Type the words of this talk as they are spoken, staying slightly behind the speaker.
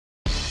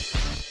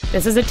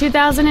This is a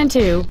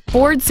 2002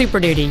 Ford Super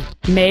Duty,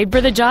 made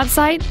for the job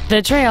site,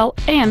 the trail,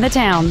 and the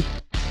town.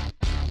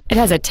 It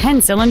has a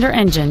 10-cylinder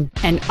engine,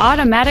 an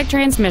automatic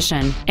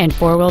transmission, and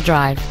four-wheel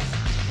drive.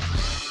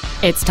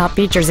 Its top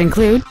features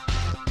include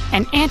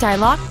an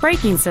anti-lock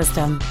braking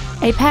system,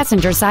 a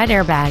passenger side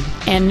airbag,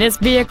 and this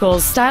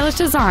vehicle's stylish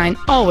design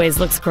always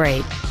looks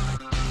great.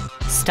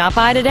 Stop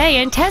by today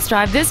and test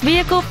drive this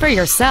vehicle for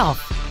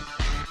yourself.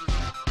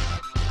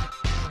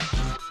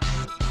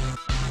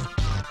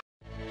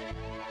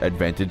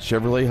 Advantage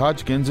Chevrolet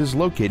Hodgkins is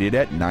located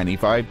at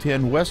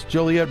 9510 West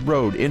Joliet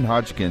Road in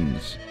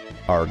Hodgkins.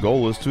 Our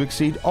goal is to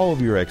exceed all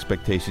of your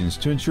expectations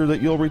to ensure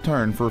that you'll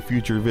return for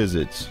future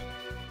visits.